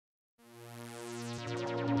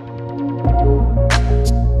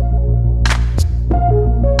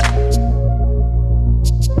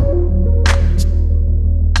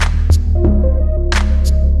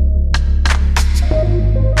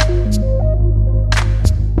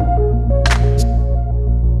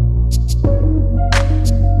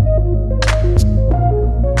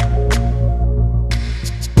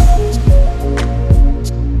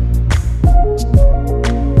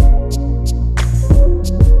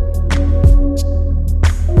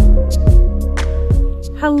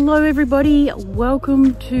Hello everybody,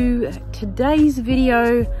 welcome to today's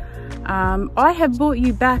video. I have brought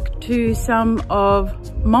you back to some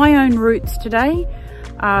of my own roots today,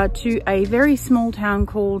 to a very small town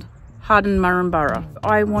called Harden Murrumburrah.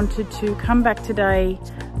 I wanted to come back today,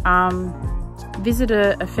 visit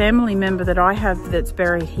a family member that I have that's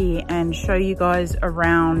buried here and show you guys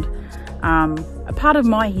around a part of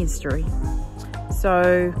my history.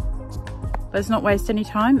 So let's not waste any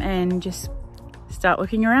time and just start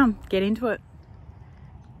looking around, get into it.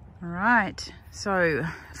 All right, so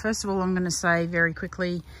first of all, I'm going to say very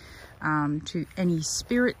quickly to any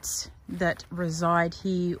spirits that reside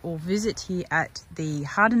here or visit here at the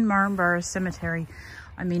Harden Murrumburrah Cemetery,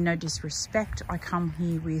 I mean no disrespect. I come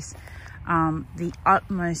here with the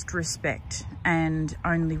utmost respect and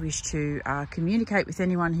only wish to communicate with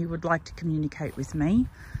anyone who would like to communicate with me.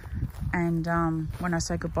 And when I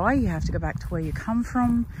say goodbye, you have to go back to where you come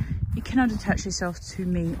from. You cannot attach yourself to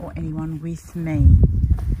me or anyone with me.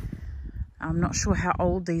 I'm not sure how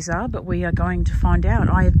old these are, but we are going to find out.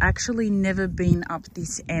 I have actually never been up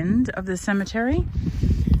this end of the cemetery.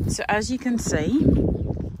 So as you can see,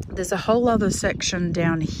 there's a whole other section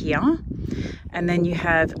down here. And then you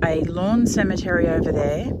have a lawn cemetery over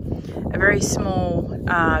there, a very small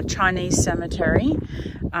Chinese cemetery.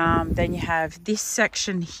 Then you have this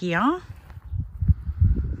section here.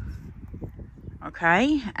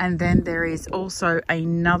 Okay, and then there is also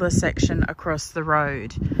another section across the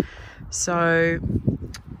road. So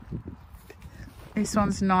this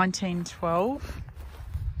one's 1912.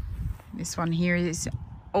 This one here is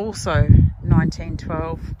also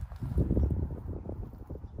 1912.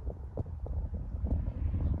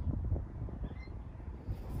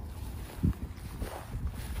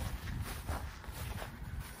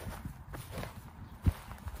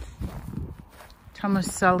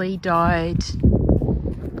 Thomas Sully died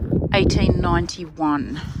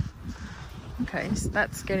 1891. Okay, so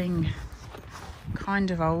that's getting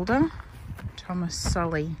kind of older. Thomas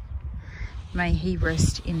Sully, may he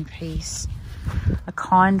rest in peace. A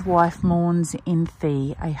kind wife mourns in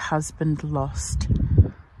thee, a husband lost.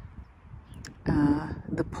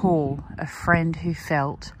 The poor, a friend who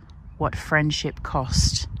felt what friendship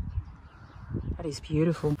cost. That is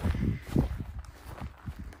beautiful.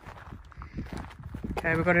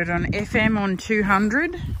 Okay, we've got it on FM on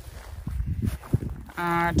 200.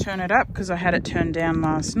 Turn it up because I had it turned down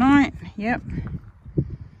last night. Yep.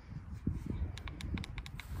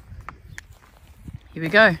 Here we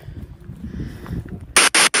go.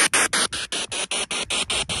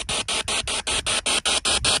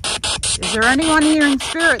 Is there anyone here in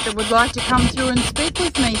spirit that would like to come through and speak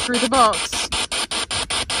with me through the box?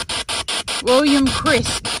 William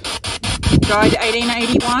Crisp died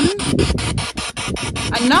 1881.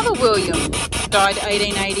 Another William died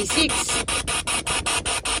 1886.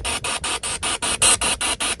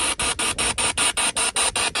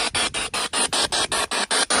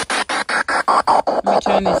 Let me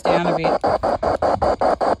turn this down a bit.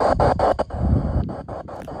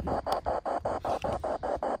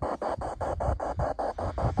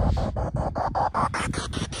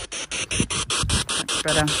 That's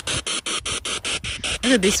better.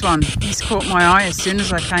 Look at this one. This caught my eye as soon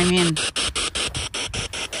as I came in.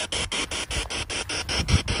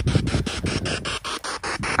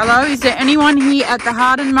 Hello, is there anyone here at the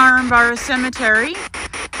Harden Murrumburrah Cemetery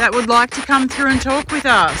that would like to come through and talk with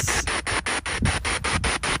us?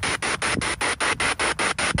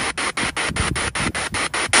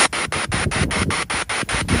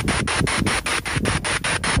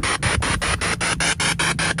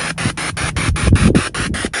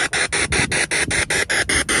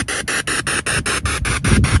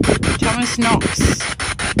 Thomas Knox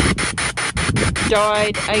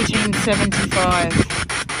died 1875.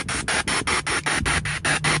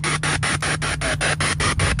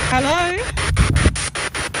 Hello,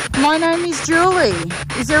 my name is Julie.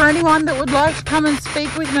 Is there anyone that would like to come and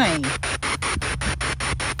speak with me?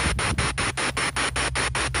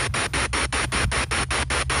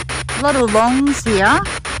 A lot of longs here.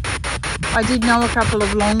 I did know a couple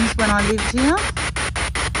of longs when I lived here.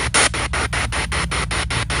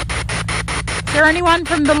 Is there anyone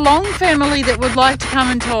from the Long family that would like to come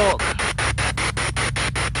and talk?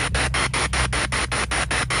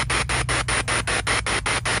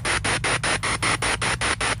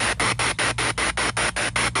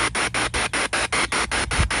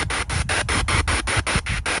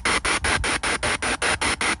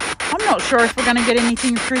 I'm not sure if we're going to get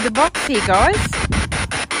anything through the box here, guys.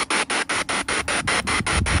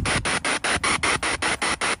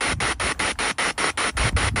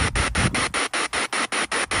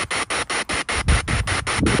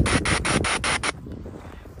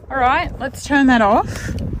 All right, let's turn that off.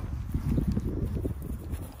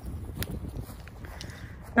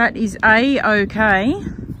 That is A-okay.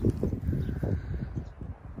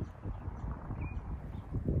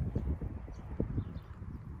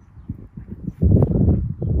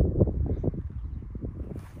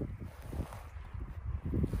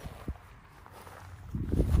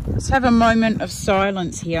 Let's have a moment of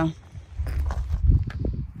silence here.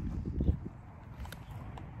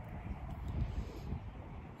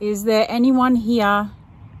 Is there anyone here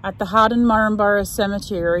at the Harden Murrumburrah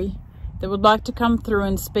Cemetery that would like to come through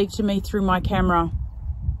and speak to me through my camera?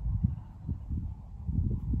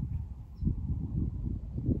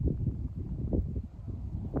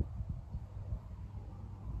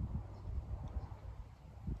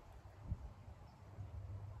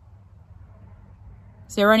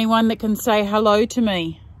 Is there anyone that can say hello to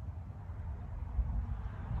me?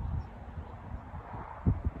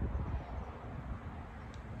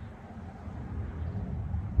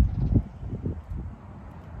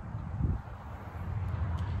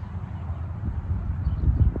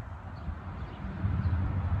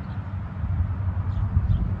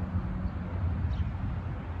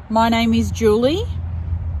 My name is Julie.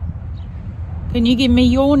 Can you give me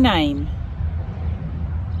your name?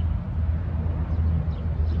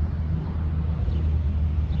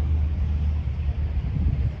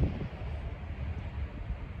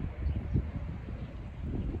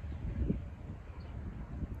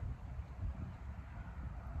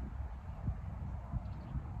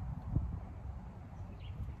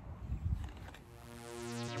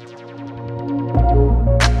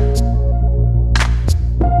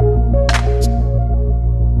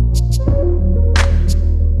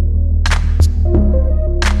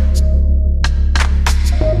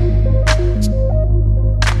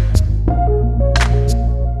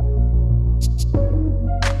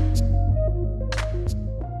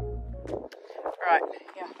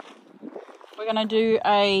 We're going to do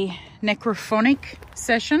a necrophonic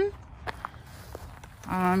session.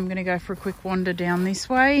 I'm going to go for a quick wander down this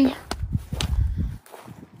way.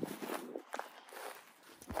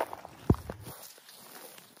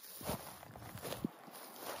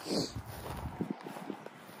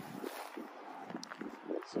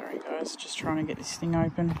 Sorry guys, just trying to get this thing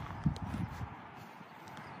open.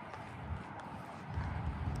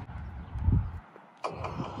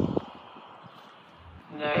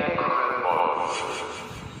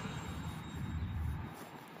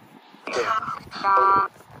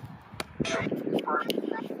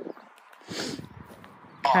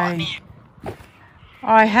 Okay.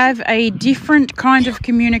 I have a different kind of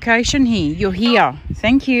communication here. You're here.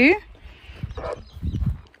 Thank you.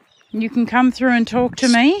 You can come through and talk to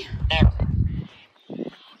me.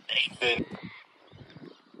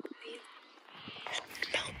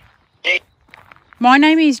 My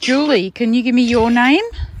name is Julie. Can you give me your name?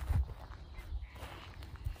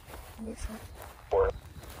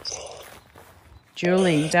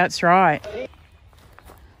 Julie, that's right.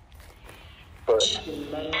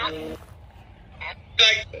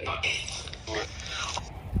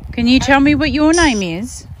 Can you tell me what your name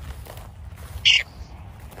is?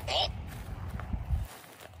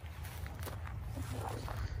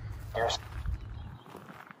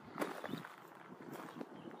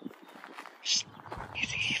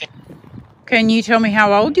 Can you tell me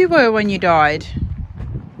how old you were when you died?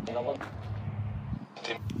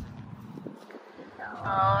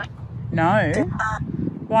 No.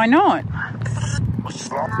 Why not?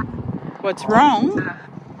 What's wrong?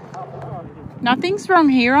 Nothing's wrong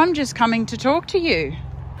here. I'm just coming to talk to you.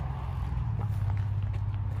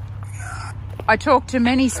 I talk to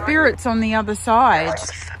many spirits on the other side.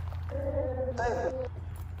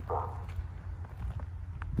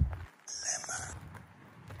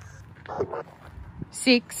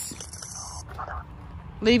 Six.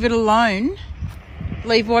 Leave it alone.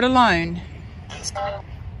 Leave what alone?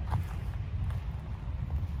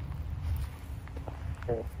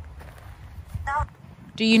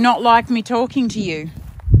 Do you not like me talking to you?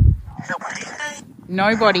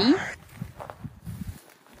 Nobody?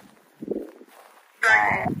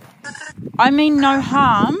 I mean no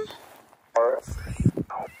harm.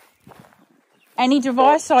 Any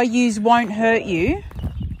device I use won't hurt you.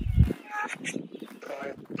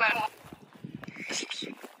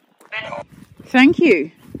 Thank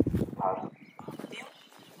you.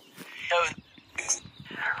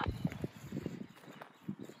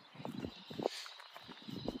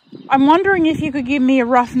 I'm wondering if you could give me a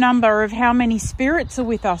rough number of how many spirits are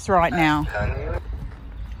with us right now.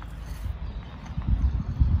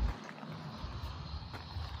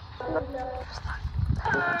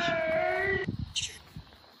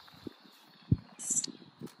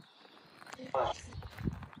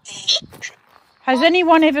 Has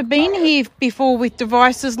anyone ever been here before with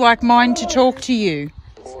devices like mine to talk to you?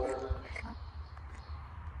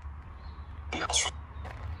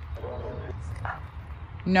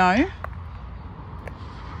 No?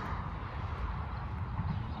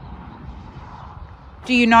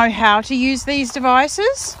 Do you know how to use these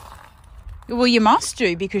devices? Well, you must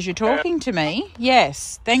do because you're talking to me.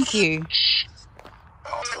 Yes, thank you.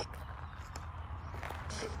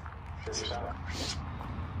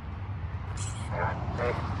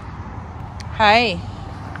 Hey.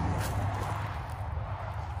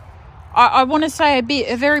 I want to say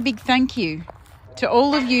a very big thank you to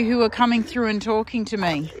all of you who are coming through and talking to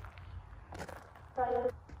me.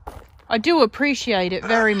 I do appreciate it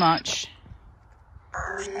very much.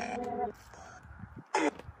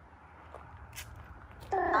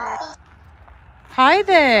 Hi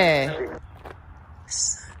there.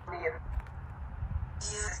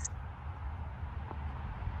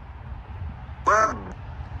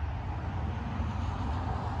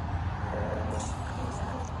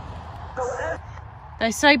 They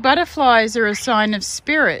say butterflies are a sign of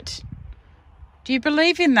spirit. Do you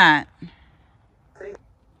believe in that?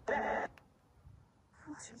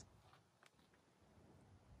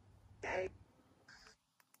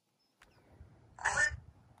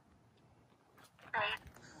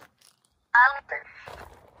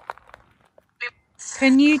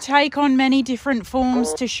 Can you take on many different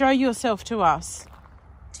forms to show yourself to us?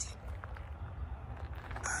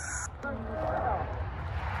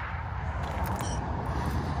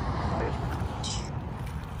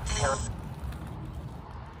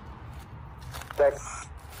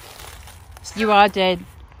 You are dead,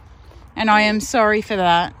 and I am sorry for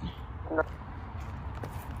that.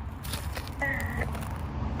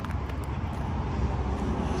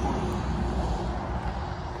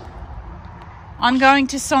 I'm going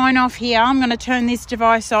to sign off here. I'm going to turn this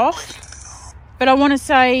device off. But I want to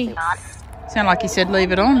say, sound like you said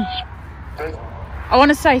leave it on. I want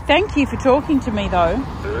to say thank you for talking to me though.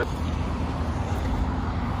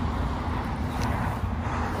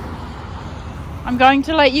 I'm going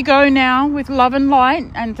to let you go now with love and light,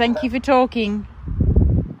 and thank you for talking.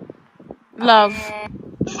 Love.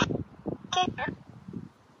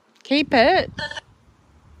 Keep it.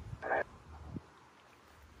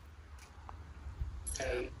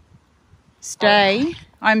 Stay.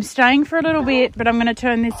 I'm staying for a little bit, but I'm going to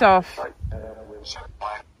turn this off.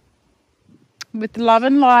 With love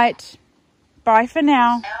and light. Bye for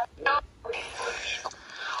now.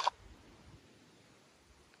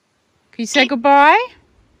 Can you say goodbye?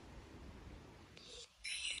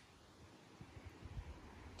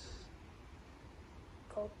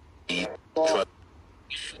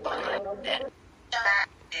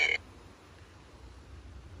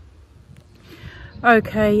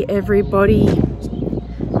 Okay, everybody.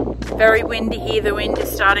 Very windy here. The wind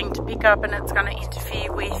is starting to pick up and it's going to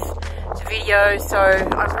interfere with the video. So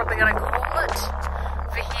I'm probably going to call it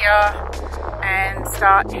for here and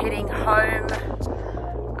start heading home.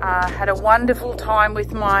 Had a wonderful time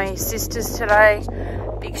with my sisters today.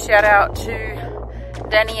 Big shout out to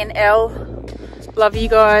Danny and Elle. Love you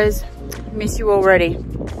guys. Miss you already.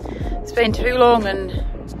 It's been too long and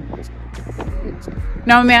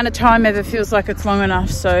no amount of time ever feels like it's long enough.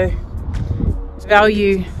 So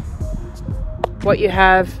value what you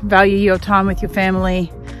have. Value your time with your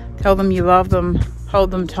family. Tell them you love them. Hold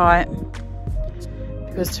them tight.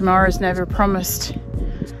 Because tomorrow's never promised.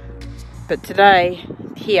 But today,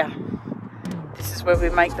 here, this is where we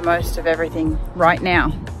make the most of everything right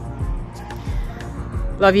now.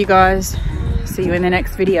 Love you guys. See you in the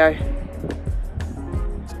next video.